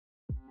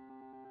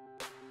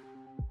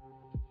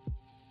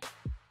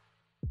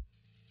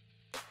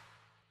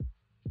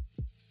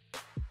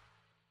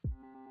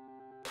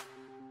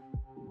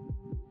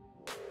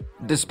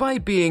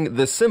Despite being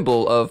the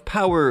symbol of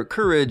power,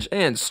 courage,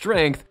 and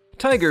strength,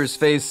 tigers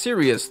face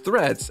serious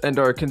threats and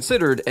are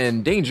considered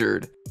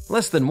endangered.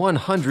 Less than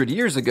 100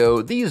 years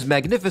ago, these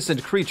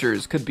magnificent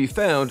creatures could be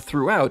found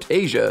throughout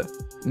Asia.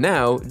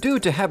 Now, due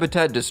to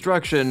habitat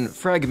destruction,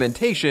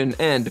 fragmentation,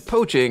 and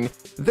poaching,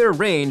 their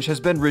range has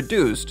been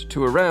reduced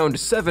to around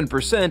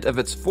 7% of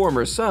its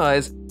former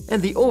size,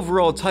 and the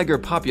overall tiger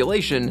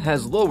population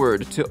has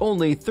lowered to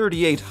only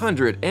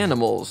 3,800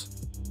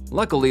 animals.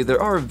 Luckily,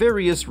 there are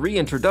various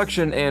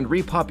reintroduction and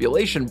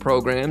repopulation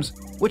programs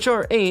which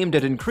are aimed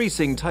at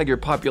increasing tiger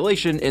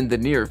population in the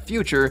near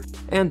future,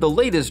 and the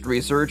latest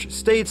research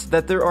states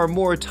that there are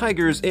more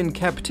tigers in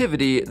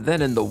captivity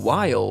than in the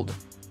wild.